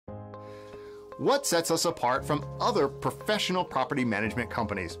What sets us apart from other professional property management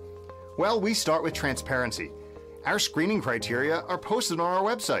companies? Well, we start with transparency. Our screening criteria are posted on our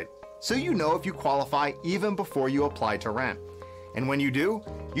website, so you know if you qualify even before you apply to rent. And when you do,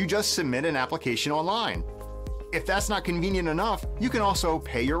 you just submit an application online. If that's not convenient enough, you can also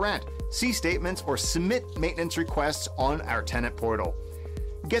pay your rent, see statements, or submit maintenance requests on our tenant portal.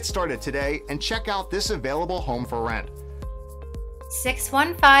 Get started today and check out this available home for rent.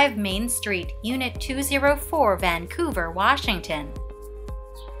 615 Main Street, Unit 204, Vancouver, Washington.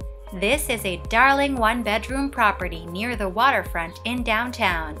 This is a darling one-bedroom property near the waterfront in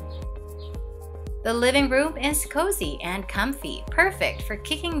downtown. The living room is cozy and comfy, perfect for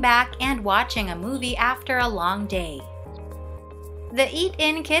kicking back and watching a movie after a long day. The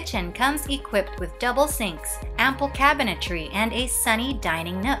eat-in kitchen comes equipped with double sinks, ample cabinetry, and a sunny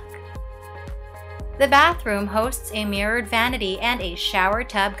dining nook. The bathroom hosts a mirrored vanity and a shower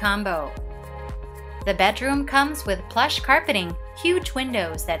tub combo. The bedroom comes with plush carpeting, huge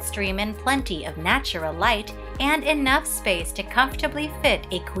windows that stream in plenty of natural light, and enough space to comfortably fit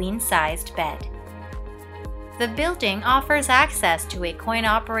a queen-sized bed. The building offers access to a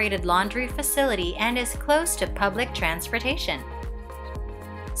coin-operated laundry facility and is close to public transportation.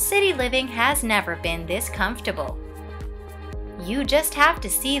 City living has never been this comfortable. You just have to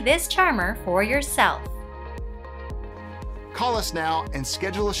see this charmer for yourself. Call us now and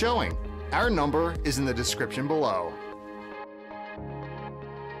schedule a showing. Our number is in the description below.